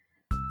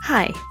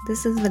Hi,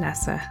 this is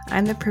Vanessa.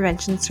 I'm the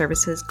Prevention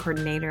Services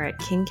Coordinator at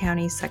King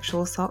County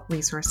Sexual Assault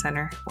Resource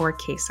Center, or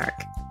KSARC.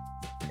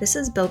 This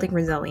is Building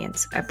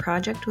Resilience, a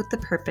project with the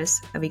purpose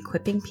of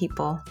equipping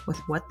people with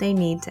what they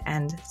need to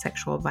end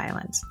sexual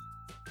violence.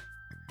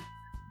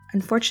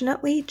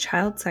 Unfortunately,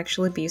 child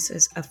sexual abuse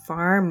is a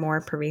far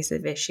more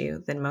pervasive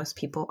issue than most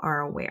people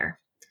are aware.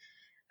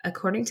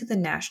 According to the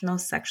National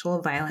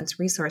Sexual Violence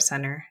Resource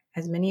Center,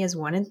 as many as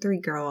 1 in 3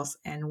 girls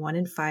and 1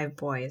 in 5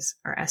 boys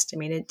are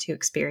estimated to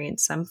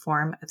experience some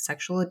form of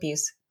sexual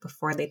abuse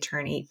before they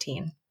turn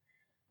 18.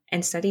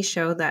 And studies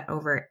show that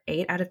over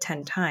 8 out of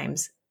 10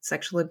 times,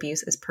 sexual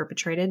abuse is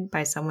perpetrated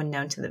by someone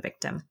known to the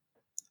victim.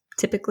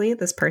 Typically,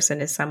 this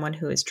person is someone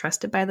who is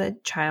trusted by the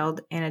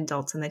child and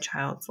adults in the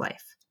child's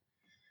life.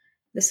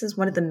 This is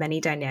one of the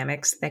many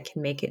dynamics that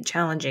can make it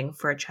challenging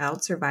for a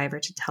child survivor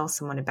to tell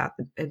someone about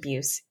the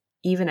abuse,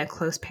 even a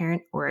close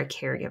parent or a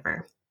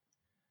caregiver.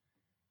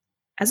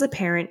 As a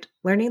parent,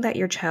 learning that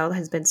your child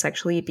has been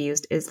sexually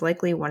abused is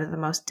likely one of the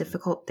most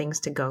difficult things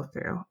to go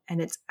through, and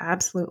it's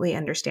absolutely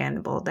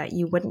understandable that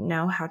you wouldn't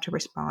know how to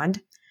respond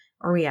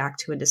or react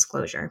to a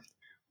disclosure.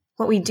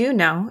 What we do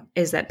know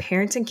is that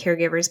parents and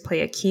caregivers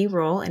play a key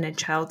role in a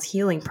child's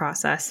healing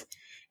process,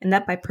 and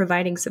that by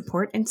providing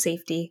support and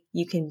safety,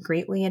 you can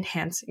greatly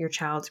enhance your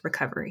child's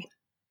recovery.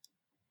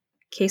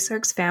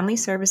 KSARC's Family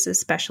Services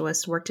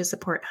Specialists work to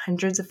support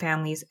hundreds of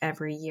families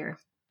every year.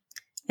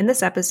 In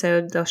this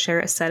episode, they'll share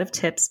a set of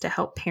tips to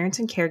help parents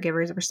and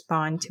caregivers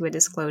respond to a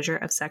disclosure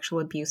of sexual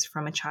abuse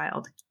from a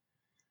child.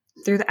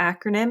 Through the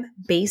acronym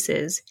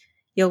BASES,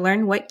 you'll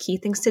learn what key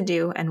things to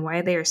do and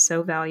why they are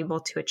so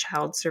valuable to a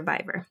child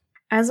survivor.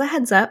 As a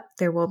heads up,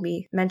 there will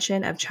be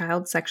mention of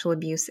child sexual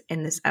abuse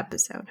in this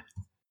episode.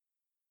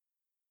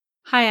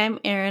 Hi, I'm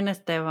Erin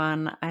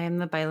Esteban. I am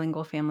the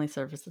Bilingual Family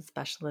Services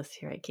Specialist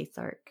here at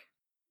KSARC.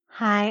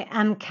 Hi,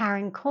 I'm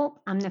Karen Cope.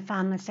 I'm the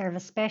Family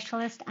Service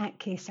Specialist at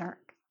KSARC.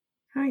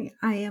 Hi,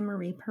 I am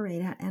Marie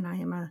Pareda, and I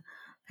am a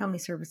Family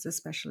Services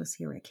Specialist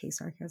here at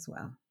KSARC as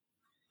well.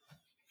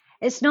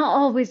 It's not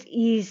always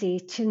easy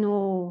to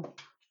know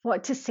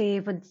what to say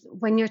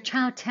when your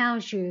child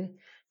tells you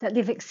that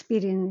they've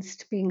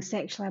experienced being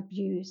sexually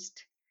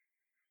abused.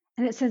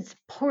 And it's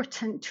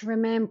important to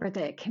remember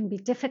that it can be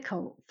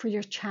difficult for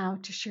your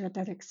child to share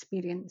their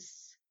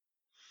experience.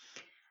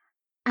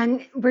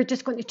 And we're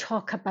just going to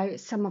talk about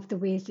some of the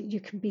ways that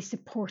you can be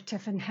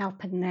supportive in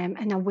helping them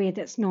in a way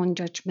that's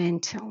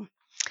non-judgmental.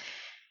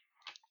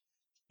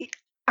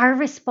 Our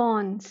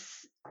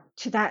response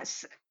to that,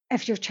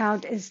 if your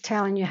child is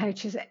telling you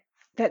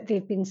that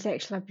they've been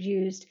sexually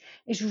abused,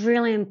 is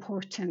really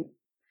important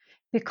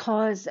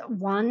because,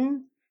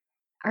 one,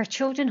 our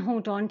children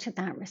hold on to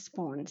that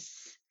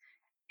response.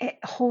 It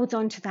holds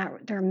on to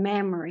their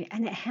memory,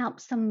 and it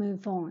helps them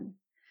move on.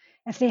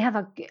 If they have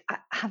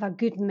a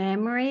good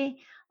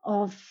memory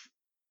of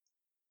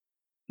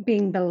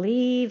being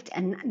believed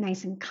and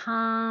nice and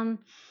calm,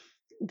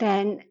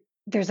 then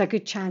there's a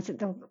good chance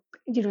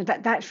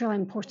that that's really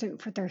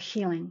important for their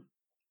healing.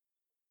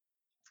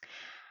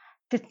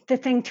 The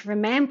thing to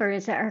remember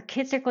is that our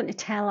kids are going to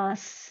tell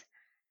us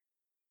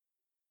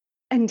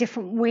in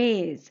different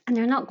ways, and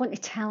they're not going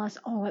to tell us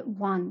all at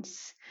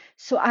once.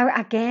 So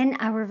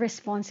our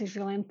response is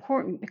really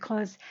important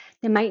because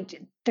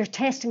they're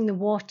testing the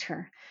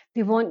water.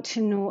 They want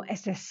to know,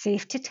 is this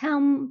safe to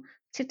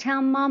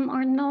tell mum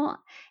or not?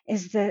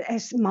 Is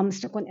mum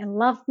still going to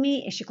love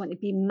me? Is she going to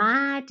be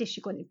mad? Is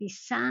she going to be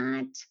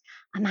sad?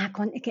 Am I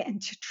going to get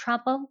into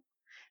trouble?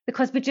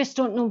 Because we just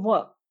don't know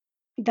what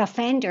the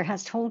offender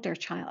has told your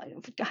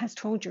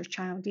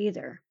child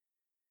either.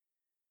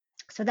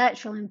 So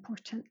that's really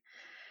important.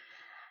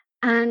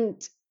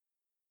 And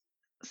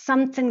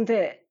something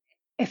that,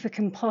 if we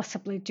can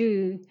possibly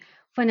do,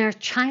 when our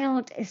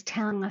child is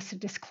telling us a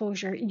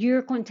disclosure,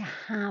 you're going to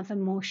have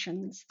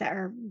emotions that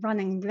are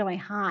running really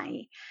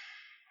high.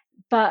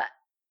 But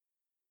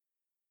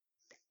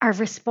our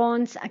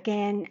response,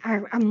 again,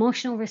 our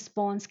emotional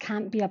response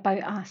can't be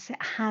about us.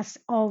 It has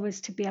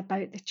always to be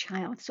about the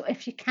child. So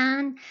if you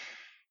can,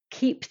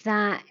 keep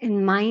that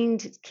in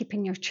mind,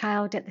 keeping your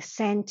child at the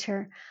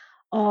center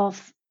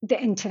of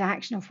the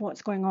interaction of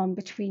what's going on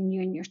between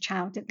you and your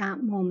child at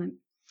that moment.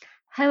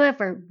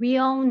 However, we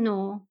all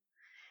know,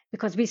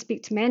 because we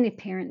speak to many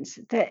parents,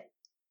 that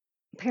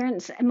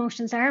parents'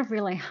 emotions are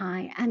really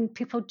high and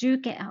people do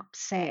get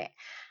upset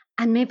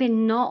and maybe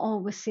not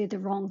always say the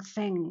wrong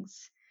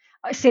things,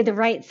 or say the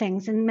right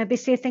things, and maybe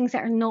say things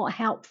that are not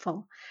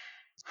helpful.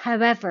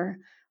 However,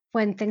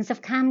 when things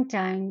have calmed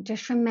down,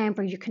 just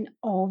remember you can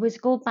always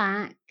go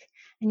back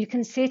and you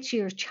can say to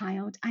your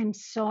child, I'm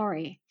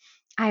sorry,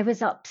 I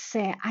was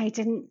upset, I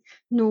didn't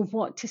know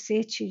what to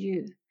say to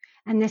you.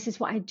 And this is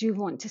what I do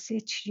want to say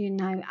to you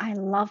now. I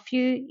love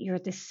you. You're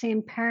the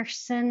same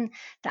person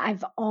that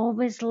I've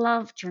always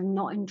loved. You're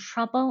not in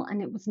trouble,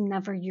 and it was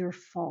never your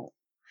fault.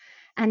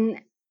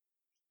 And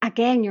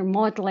again, you're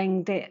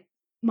modeling that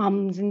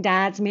mums and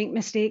dads make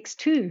mistakes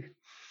too,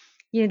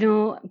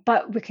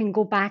 but we can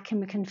go back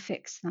and we can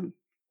fix them.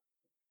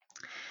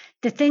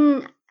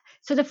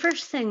 The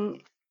first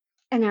thing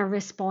in our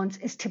response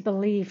is to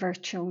believe our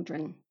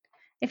children.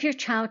 If your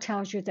child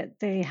tells you that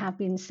they have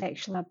been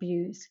sexually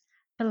abused,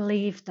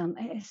 believe them.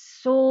 It is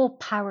so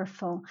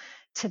powerful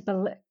to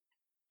believe,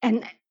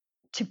 and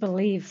to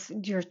believe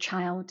your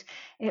child.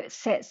 It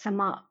sets them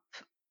up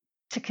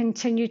to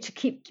continue to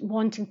keep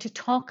wanting to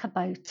talk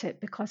about it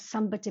because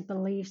somebody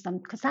believes them,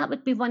 because that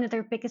would be one of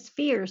their biggest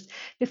fears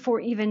before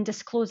even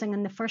disclosing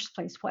in the first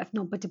place. What if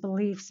nobody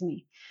believes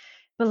me?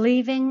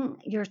 Believing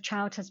your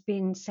child has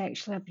been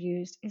sexually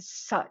abused is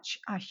such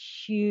a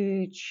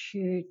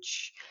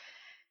huge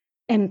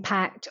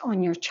impact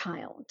on your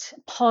child,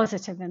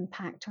 positive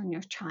impact on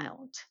your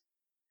child.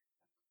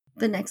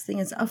 The next thing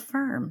is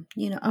affirm,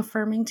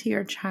 affirming to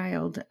your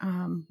child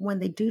when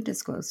they do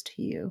disclose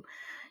to you.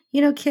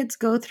 Kids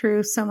go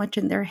through so much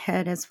in their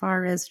head as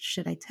far as,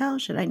 should I tell?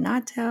 Should I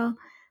not tell?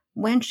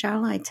 When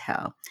shall I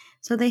tell?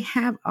 So they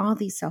have all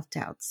these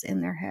self-doubts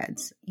in their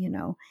heads.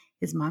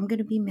 Is mom going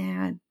to be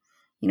mad?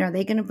 Are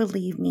they going to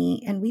believe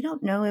me? And we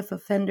don't know if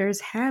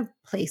offenders have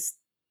placed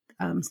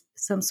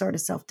some sort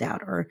of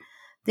self-doubt or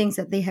things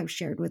that they have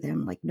shared with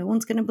them, like no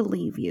one's going to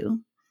believe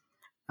you.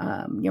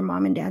 Your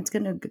mom and dad's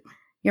going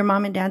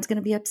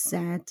to be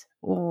upset,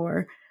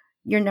 or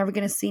you're never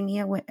going to see me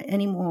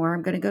anymore.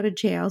 I'm going to go to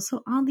jail.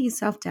 So all these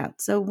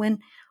self-doubts. So when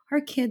our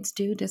kids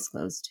do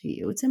disclose to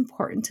you, it's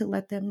important to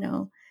let them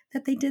know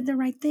that they did the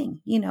right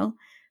thing,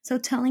 So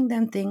telling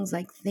them things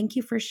like, thank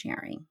you for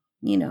sharing,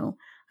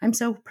 I'm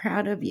so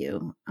proud of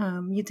you.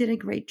 You did a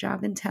great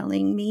job in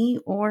telling me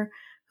or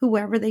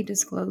whoever they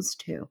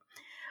disclosed to.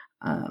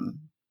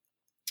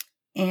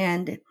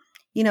 And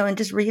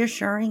just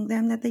reassuring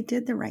them that they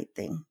did the right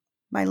thing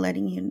by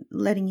letting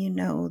you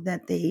know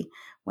that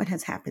what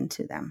has happened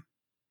to them.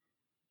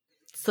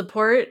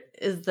 Support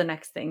is the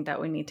next thing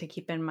that we need to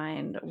keep in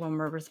mind when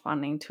we're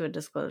responding to a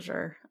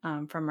disclosure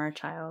from our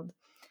child.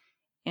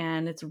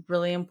 And it's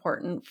really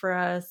important for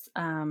us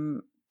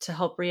to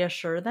help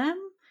reassure them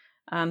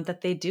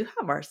that they do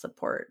have our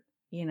support,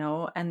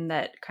 and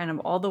that kind of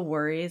all the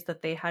worries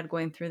that they had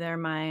going through their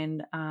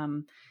mind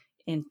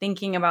in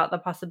thinking about the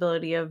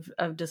possibility of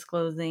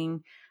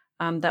disclosing,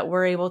 that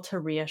we're able to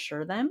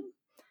reassure them,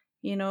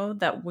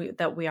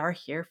 that we are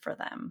here for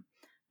them,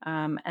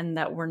 and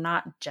that we're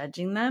not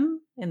judging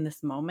them in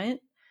this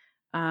moment.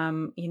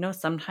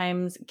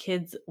 Sometimes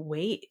kids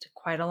wait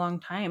quite a long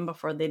time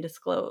before they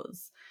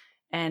disclose,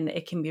 and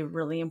it can be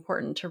really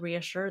important to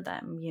reassure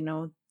them,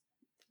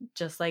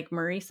 just like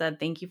Marie said,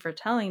 thank you for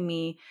telling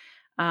me,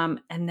 and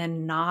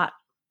then not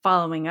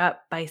following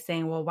up by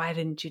saying, well, why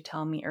didn't you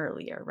tell me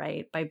earlier,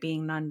 right? By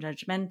being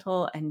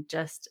non-judgmental and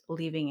just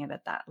leaving it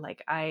at that.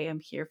 Like, I am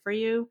here for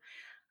you.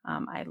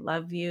 I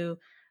love you.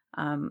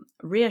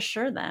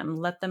 Reassure them.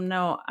 Let them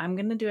know I'm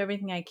going to do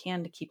everything I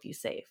can to keep you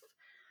safe.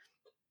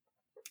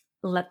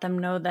 Let them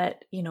know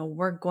that,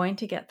 we're going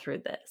to get through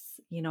this,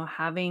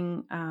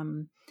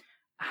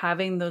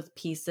 having those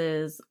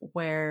pieces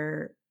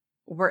where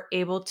we're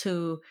able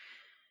to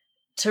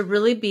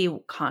really be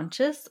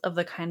conscious of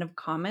the kind of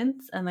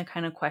comments and the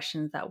kind of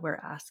questions that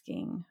we're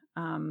asking.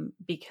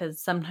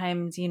 Because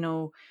sometimes,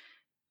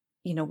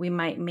 we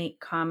might make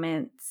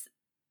comments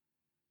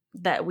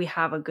that we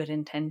have a good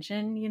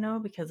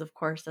intention, because of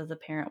course, as a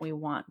parent, we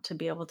want to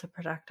be able to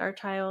protect our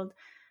child.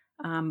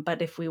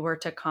 But if we were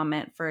to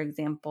comment, for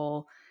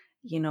example,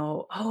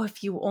 oh,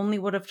 if you only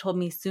would have told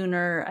me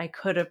sooner, I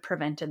could have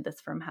prevented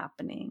this from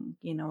happening,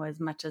 as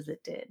much as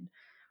it did.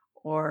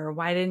 Or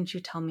why didn't you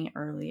tell me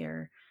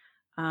earlier?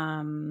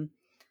 Or,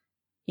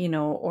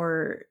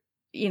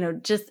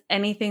 just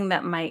anything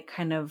that might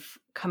kind of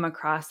come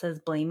across as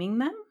blaming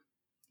them,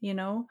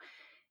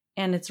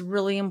 and it's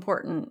really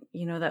important,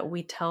 that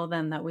we tell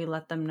them, that we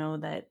let them know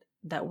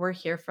that we're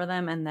here for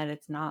them and that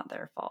it's not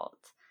their fault.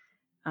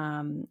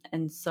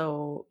 And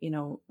so,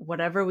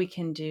 whatever we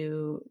can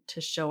do to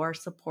show our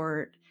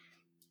support,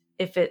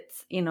 if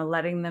it's,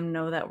 letting them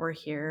know that we're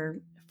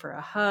here for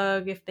a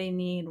hug, if they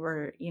need,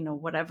 or,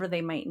 whatever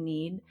they might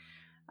need,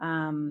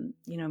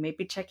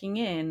 maybe checking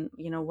in,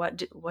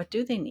 what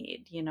do they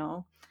need,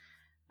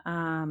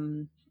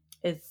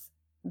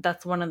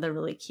 that's one of the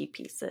really key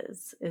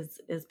pieces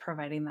is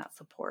providing that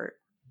support.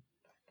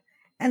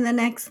 And the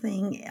next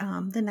thing,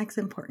 the next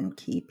important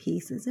key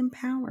piece is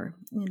empower.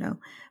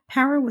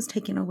 Power was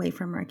taken away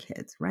from our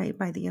kids, right,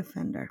 by the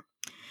offender,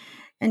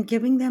 and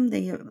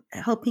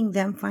helping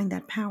them find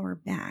that power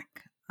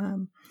back.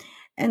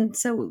 And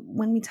so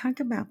when we talk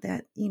about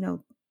that,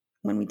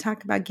 when we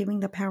talk about giving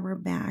the power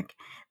back,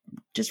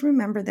 just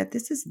remember that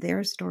this is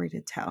their story to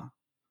tell.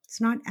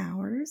 It's not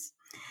ours.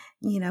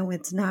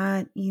 It's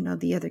not,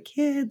 the other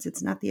kids.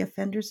 It's not the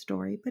offender's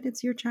story, but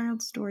it's your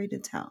child's story to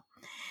tell.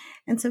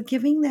 And so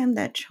giving them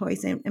that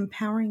choice and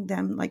empowering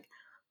them, like,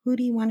 who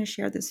do you want to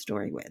share this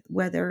story with?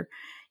 Whether,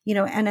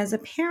 and as a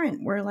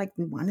parent, we're like,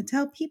 we want to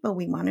tell people,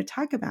 we want to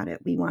talk about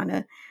it. We want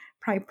to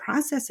probably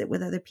process it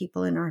with other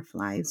people in our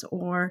lives,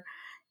 or,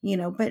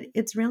 but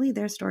it's really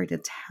their story to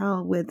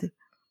tell with,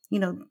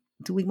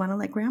 do we want to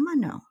let grandma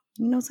know?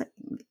 So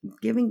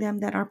giving them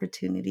that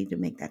opportunity to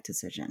make that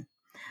decision.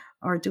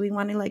 Or do we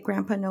want to let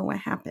grandpa know what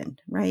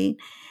happened, right?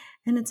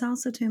 And it's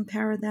also to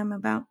empower them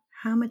about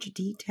how much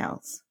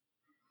details,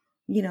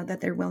 that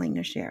they're willing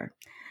to share.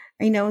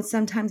 I know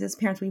sometimes as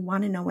parents, we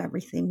want to know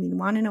everything. We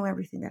want to know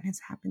everything that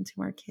has happened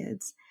to our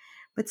kids.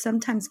 But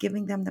sometimes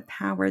giving them the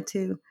power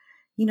to,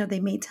 they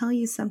may tell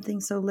you something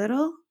so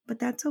little, but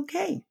that's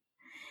okay.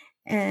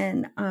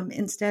 And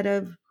instead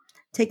of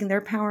taking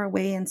their power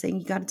away and saying,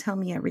 you got to tell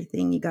me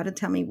everything, you got to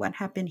tell me what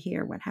happened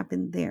here, what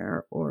happened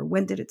there, or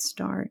when did it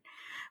start,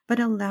 but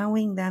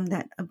allowing them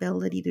that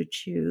ability to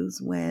choose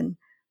when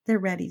they're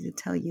ready to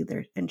tell you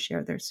and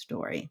share their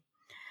story.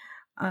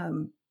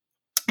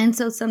 And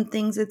so some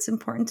things, it's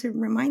important to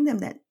remind them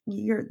that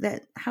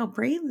how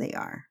brave they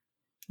are,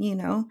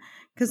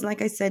 because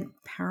like I said,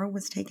 power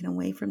was taken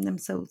away from them.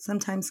 So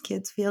sometimes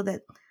kids feel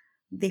that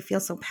they feel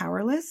so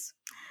powerless.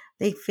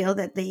 They feel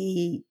that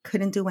they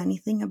couldn't do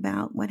anything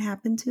about what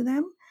happened to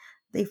them.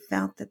 They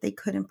felt that they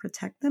couldn't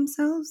protect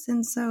themselves.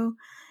 And so,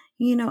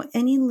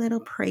 any little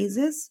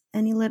praises,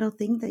 any little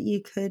thing that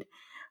you could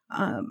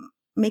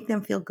make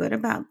them feel good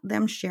about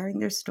them sharing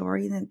their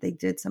story, that they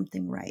did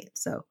something right.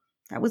 So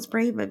that was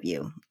brave of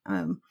you.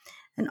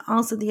 And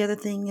also the other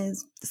thing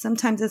is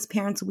sometimes as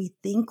parents, we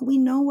think we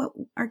know what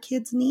our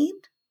kids need.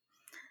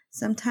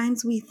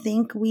 Sometimes we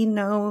think we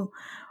know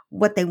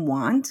what they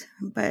want,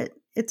 but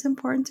it's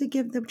important to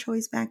give the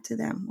choice back to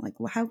them. Like,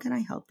 well, how can I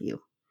help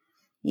you?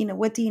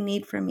 What do you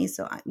need from me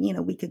so,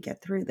 we could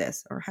get through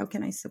this? Or how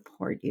can I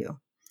support you?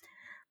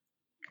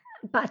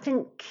 But I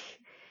think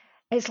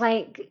it's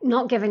like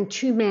not giving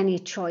too many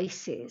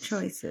choices.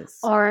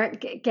 Or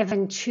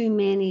giving too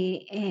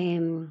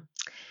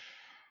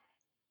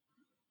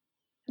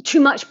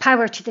much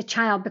power to the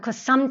child, because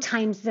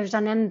sometimes there's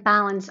an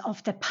imbalance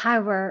of the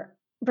power.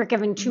 We're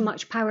giving too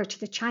much power to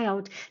the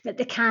child, that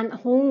they can't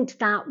hold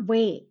that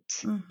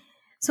weight.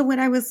 So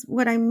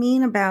what I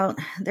mean about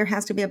there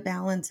has to be a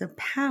balance of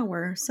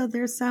power. So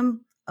there's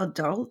some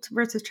adult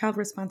versus child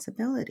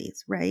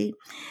responsibilities, right?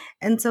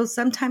 And so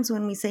sometimes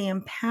when we say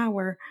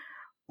empower,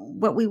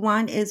 what we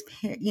want is,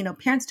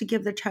 parents to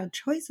give their child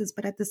choices,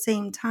 but at the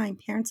same time,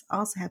 parents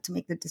also have to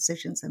make the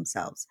decisions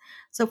themselves.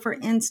 So for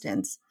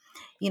instance,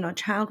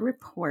 child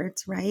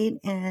reports, right?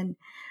 And,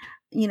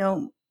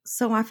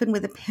 so often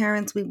with the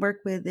parents we work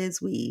with is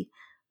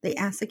they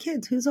ask the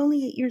kids who's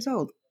only 8 years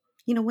old,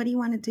 what do you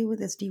want to do with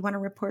this? Do you want to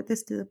report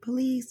this to the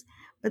police?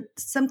 But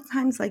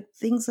sometimes like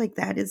things like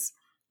that is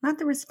not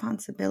the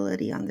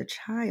responsibility on the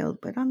child,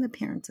 but on the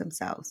parents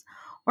themselves,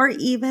 or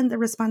even the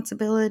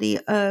responsibility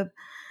of,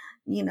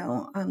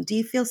 do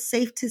you feel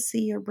safe to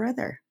see your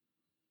brother?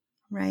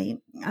 Right?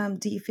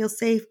 Do you feel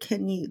safe?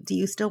 Do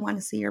you still want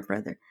to see your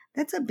brother?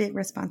 That's a big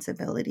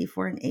responsibility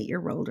for an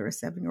 8-year-old or a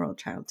 7-year-old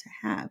child to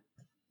have.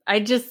 I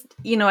just,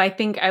 I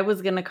think I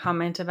was going to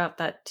comment about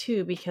that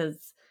too,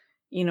 because,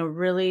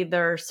 really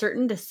there are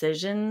certain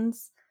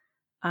decisions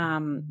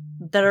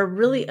that are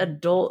really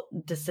adult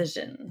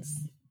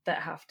decisions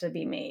that have to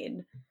be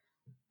made.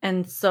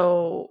 And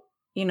so,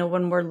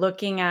 when we're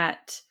looking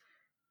at,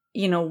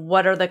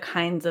 what are the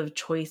kinds of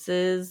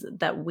choices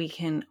that we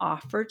can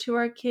offer to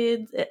our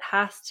kids, it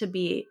has to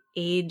be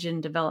age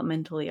and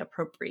developmentally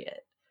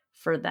appropriate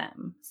for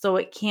them. So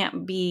it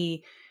can't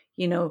be,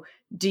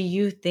 do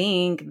you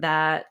think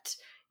that,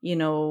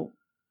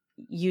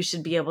 you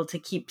should be able to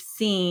keep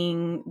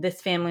seeing this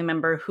family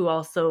member who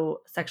also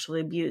sexually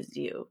abused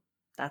you?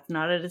 That's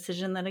not a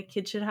decision that a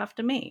kid should have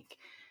to make,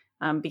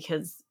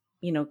 because,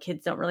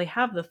 kids don't really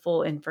have the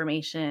full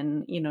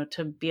information,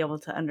 to be able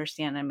to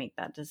understand and make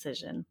that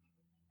decision.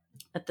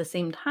 At the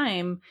same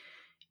time,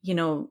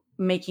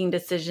 making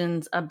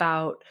decisions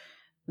about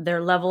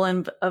their level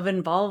of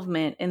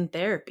involvement in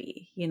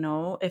therapy.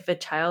 If a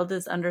child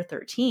is under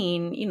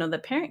 13, the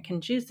parent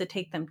can choose to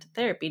take them to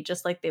therapy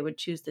just like they would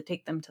choose to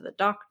take them to the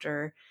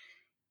doctor.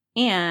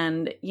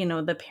 And,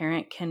 the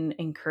parent can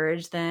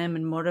encourage them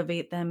and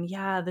motivate them.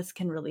 Yeah, this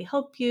can really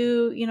help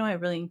you. I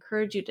really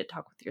encourage you to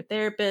talk with your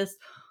therapist.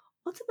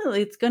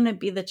 Ultimately, it's going to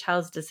be the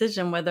child's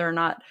decision whether or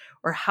not,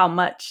 or how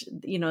much,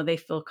 they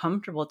feel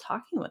comfortable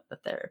talking with the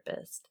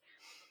therapist.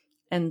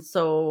 And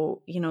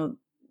so,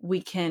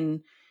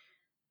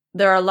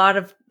 there are a lot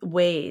of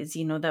ways,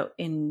 that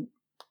in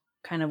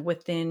kind of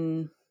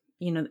within,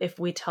 if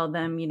we tell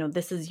them,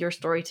 this is your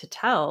story to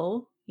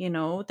tell,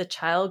 the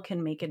child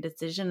can make a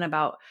decision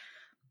about,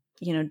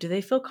 do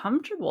they feel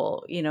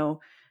comfortable,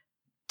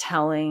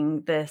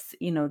 telling this,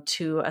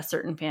 to a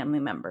certain family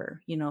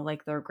member,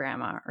 like their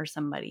grandma or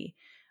somebody.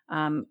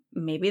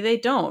 Maybe they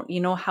don't,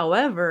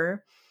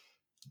 however,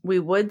 we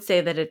would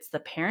say that it's the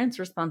parent's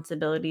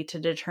responsibility to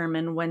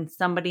determine when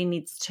somebody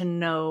needs to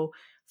know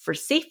for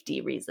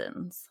safety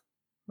reasons,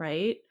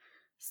 right?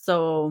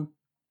 So,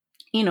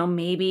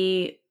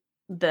 maybe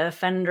the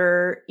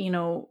offender,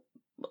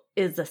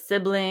 is a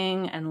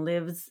sibling and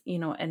lives,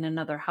 in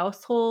another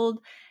household.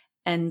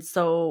 And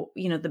so,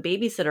 the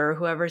babysitter or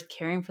whoever's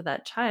caring for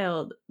that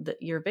child,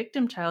 your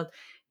victim child,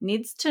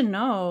 needs to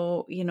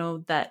know,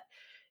 that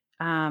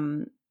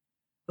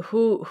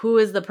who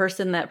is the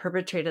person that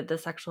perpetrated the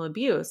sexual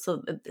abuse,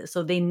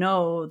 so they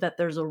know that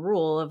there's a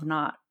rule of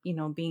not,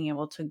 being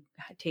able to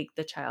take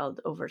the child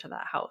over to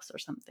that house or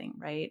something,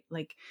 right?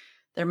 Like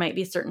there might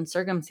be certain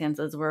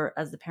circumstances where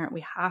as the parent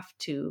we have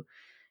to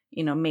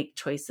make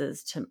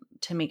choices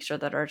to make sure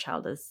that our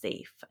child is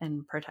safe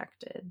and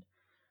protected.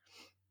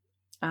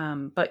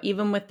 But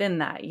even within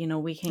that,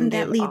 we can And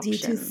that give leads you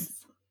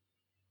options.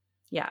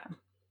 Yeah.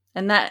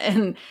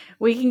 And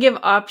we can give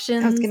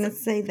options. I was going to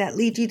say that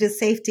leads you to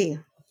safety.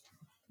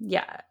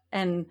 Yeah.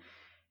 And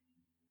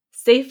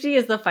safety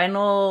is the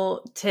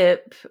final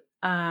tip,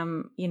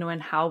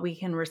 and how we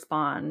can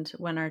respond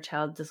when our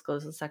child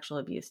discloses sexual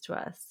abuse to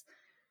us.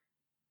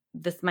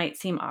 This might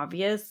seem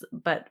obvious,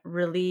 but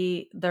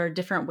really there are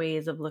different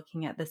ways of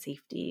looking at the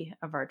safety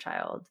of our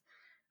child.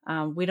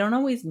 We don't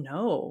always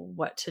know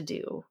what to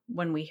do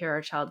when we hear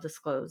our child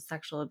disclose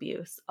sexual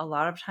abuse. A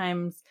lot of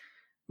times,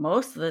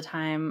 most of the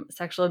time,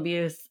 sexual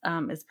abuse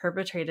is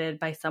perpetrated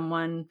by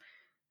someone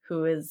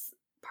who is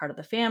part of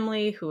the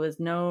family, who is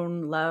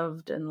known,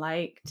 loved, and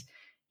liked,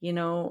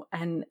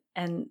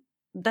 and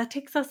that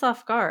takes us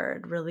off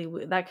guard, really.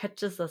 That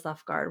catches us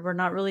off guard. We're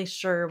not really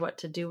sure what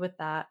to do with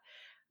that.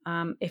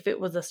 If it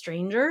was a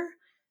stranger,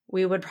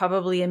 we would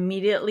probably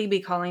immediately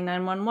be calling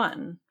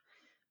 911.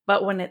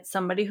 But when it's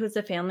somebody who's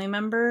a family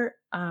member,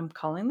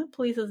 calling the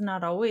police is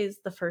not always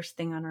the first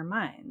thing on our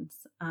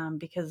minds,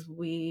 because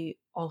we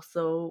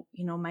also,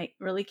 might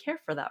really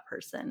care for that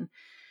person.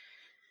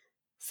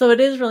 So it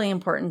is really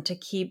important to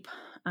keep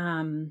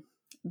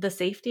the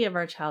safety of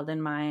our child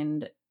in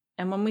mind.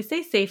 And when we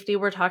say safety,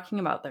 we're talking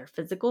about their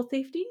physical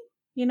safety,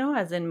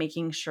 as in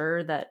making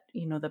sure that,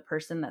 the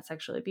person that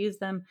sexually abused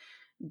them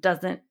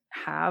doesn't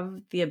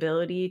have the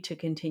ability to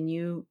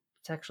continue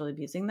sexually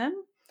abusing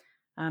them.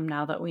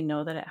 Now that we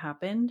know that it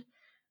happened,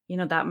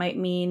 that might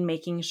mean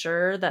making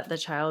sure that the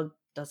child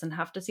doesn't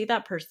have to see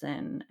that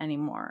person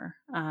anymore,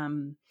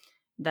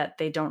 that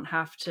they don't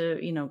have to,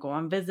 go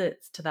on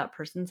visits to that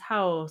person's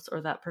house,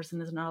 or that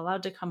person is not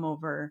allowed to come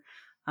over,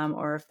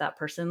 or if that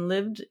person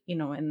lived,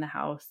 in the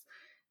house,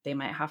 they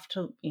might have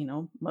to,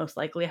 most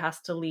likely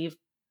has to leave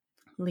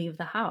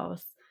the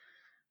house.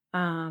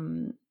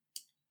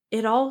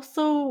 It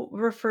also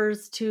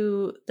refers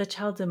to the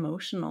child's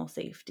emotional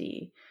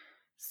safety.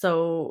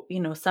 So,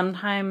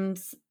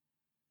 sometimes,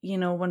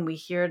 when we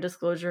hear a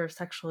disclosure of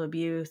sexual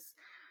abuse,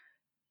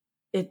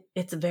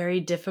 it's very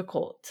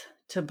difficult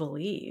to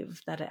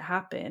believe that it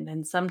happened.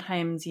 And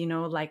sometimes,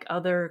 like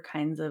other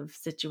kinds of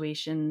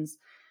situations,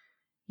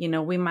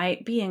 we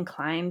might be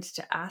inclined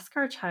to ask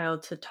our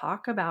child to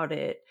talk about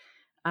it,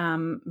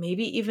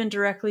 maybe even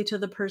directly to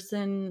the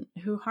person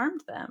who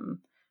harmed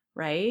them,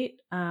 right?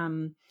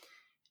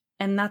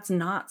 And that's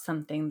not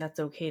something that's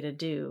okay to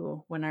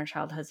do when our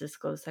child has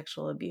disclosed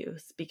sexual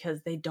abuse,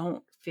 because they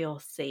don't feel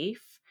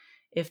safe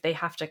if they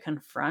have to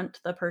confront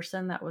the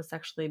person that was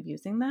sexually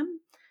abusing them.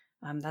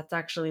 That's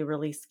actually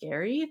really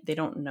scary. They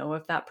don't know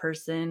if that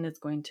person is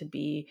going to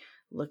be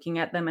looking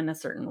at them in a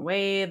certain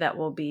way that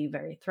will be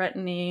very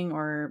threatening,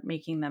 or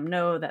making them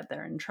know that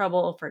they're in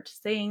trouble for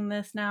saying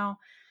this now.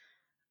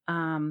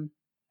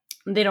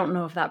 They don't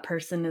know if that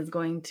person is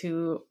going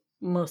to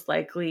most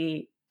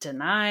likely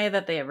deny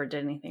that they ever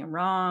did anything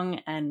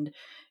wrong, and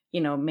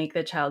make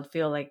the child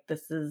feel like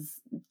this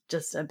is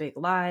just a big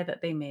lie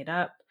that they made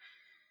up.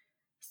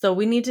 So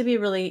we need to be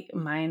really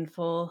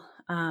mindful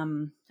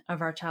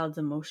of our child's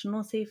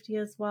emotional safety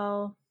as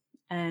well,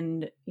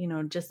 and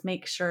just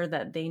make sure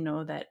that they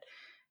know that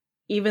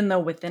even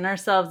though within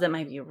ourselves it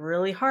might be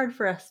really hard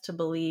for us to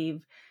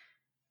believe,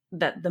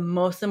 that the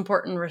most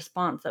important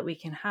response that we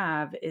can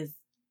have is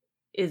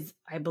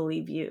I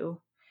believe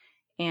you,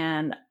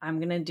 and I'm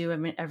going to do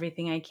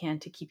everything I can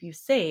to keep you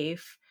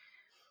safe,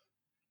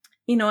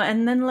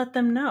 and then let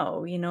them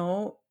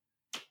know,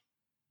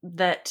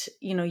 that,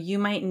 you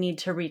might need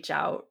to reach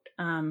out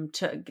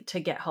to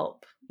get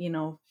help,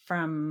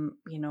 from,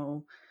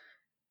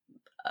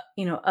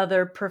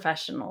 other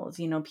professionals,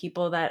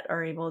 people that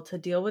are able to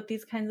deal with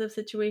these kinds of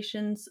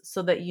situations,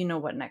 so that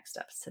what next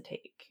steps to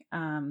take.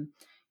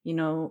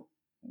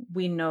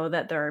 We know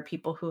that there are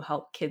people who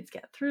help kids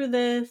get through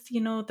this,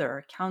 there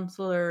are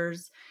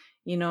counselors,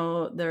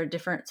 there are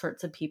different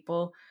sorts of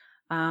people,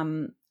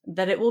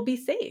 that it will be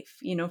safe,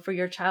 for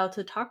your child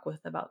to talk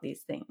with about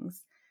these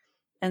things.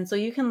 And so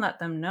you can let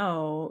them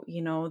know,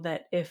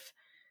 that if,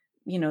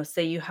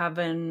 say you have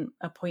an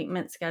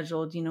appointment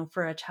scheduled,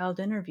 for a child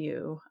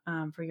interview,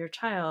 for your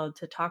child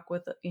to talk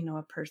with,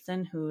 a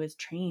person who is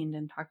trained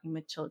in talking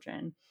with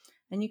children,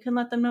 and you can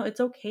let them know it's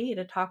okay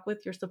to talk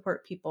with your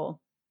support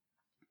people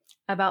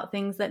about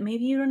things that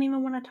maybe you don't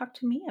even want to talk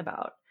to me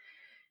about.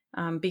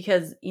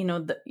 Because,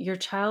 your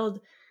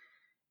child,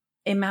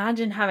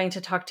 imagine having to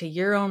talk to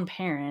your own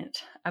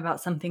parent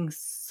about something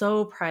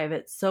so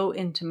private, so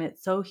intimate,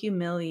 so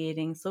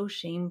humiliating, so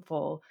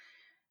shameful.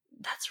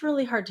 That's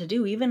really hard to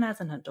do, even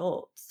as an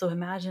adult. So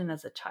imagine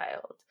as a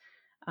child.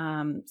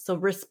 So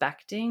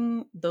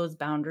respecting those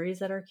boundaries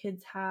that our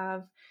kids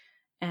have,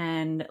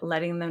 and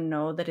letting them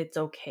know that it's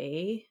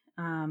okay,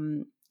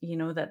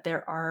 that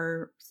there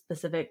are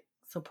specific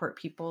support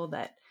people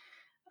that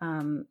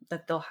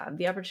that they'll have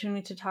the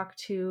opportunity to talk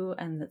to,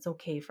 and it's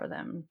okay for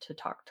them to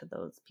talk to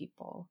those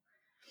people.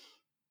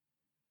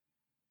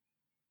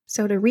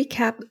 So to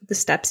recap the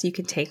steps you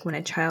can take when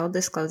a child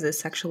discloses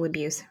sexual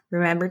abuse,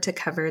 remember to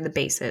cover the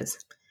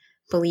bases.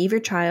 Believe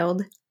your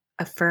child,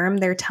 affirm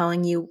they're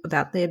telling you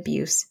about the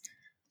abuse,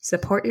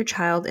 support your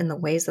child in the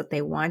ways that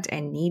they want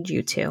and need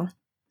you to,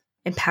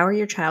 empower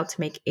your child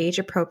to make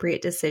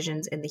age-appropriate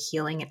decisions in the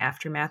healing and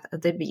aftermath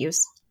of the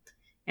abuse,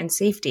 and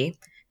safety.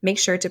 Make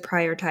sure to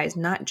prioritize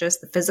not just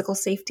the physical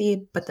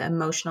safety, but the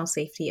emotional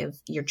safety of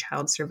your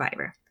child's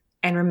survivor.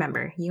 And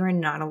remember, you are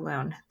not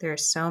alone. There are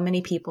so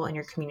many people in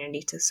your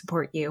community to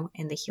support you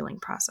in the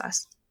healing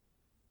process.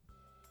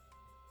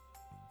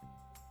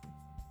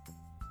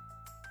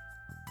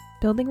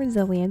 Building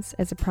Resilience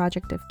is a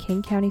project of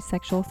King County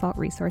Sexual Assault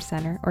Resource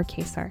Center, or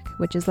KSARC,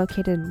 which is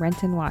located in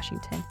Renton,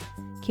 Washington.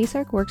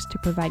 KSARC works to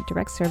provide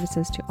direct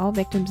services to all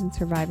victims and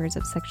survivors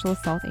of sexual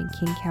assault in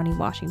King County,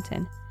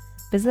 Washington.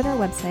 Visit our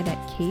website at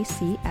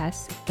kcsarc.org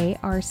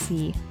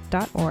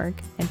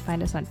and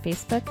find us on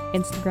Facebook,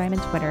 Instagram,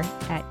 and Twitter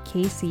at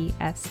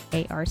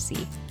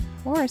KCSARC,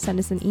 or send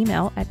us an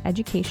email at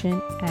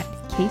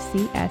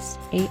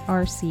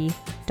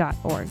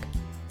education@kcsarc.org.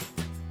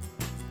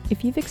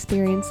 If you've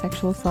experienced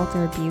sexual assault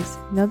or abuse,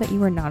 know that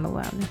you are not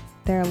alone.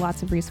 There are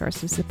lots of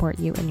resources to support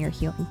you in your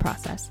healing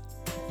process.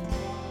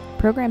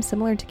 Programs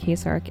similar to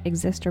KSARC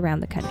exist around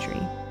the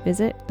country.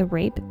 Visit the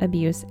Rape,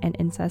 Abuse, and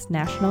Incest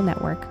National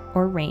Network,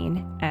 or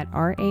RAINN, at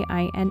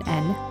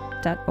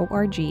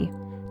rainn.org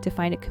to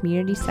find a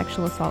community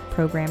sexual assault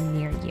program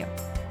near you.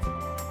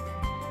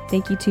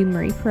 Thank you to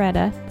Marie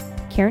Peretta,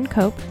 Karen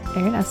Cope,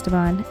 Aaron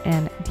Esteban,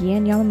 and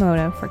Deanne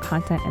Yamamoto for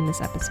content in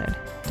this episode,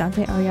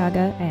 Dante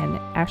Arriaga and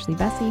Ashley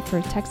Vesey for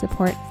tech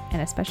support,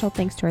 and a special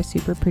thanks to our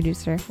super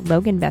producer,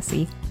 Logan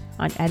Vesey,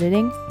 on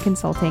editing,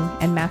 consulting,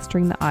 and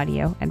mastering the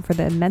audio, and for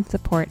the immense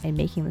support in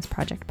making this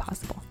project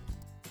possible.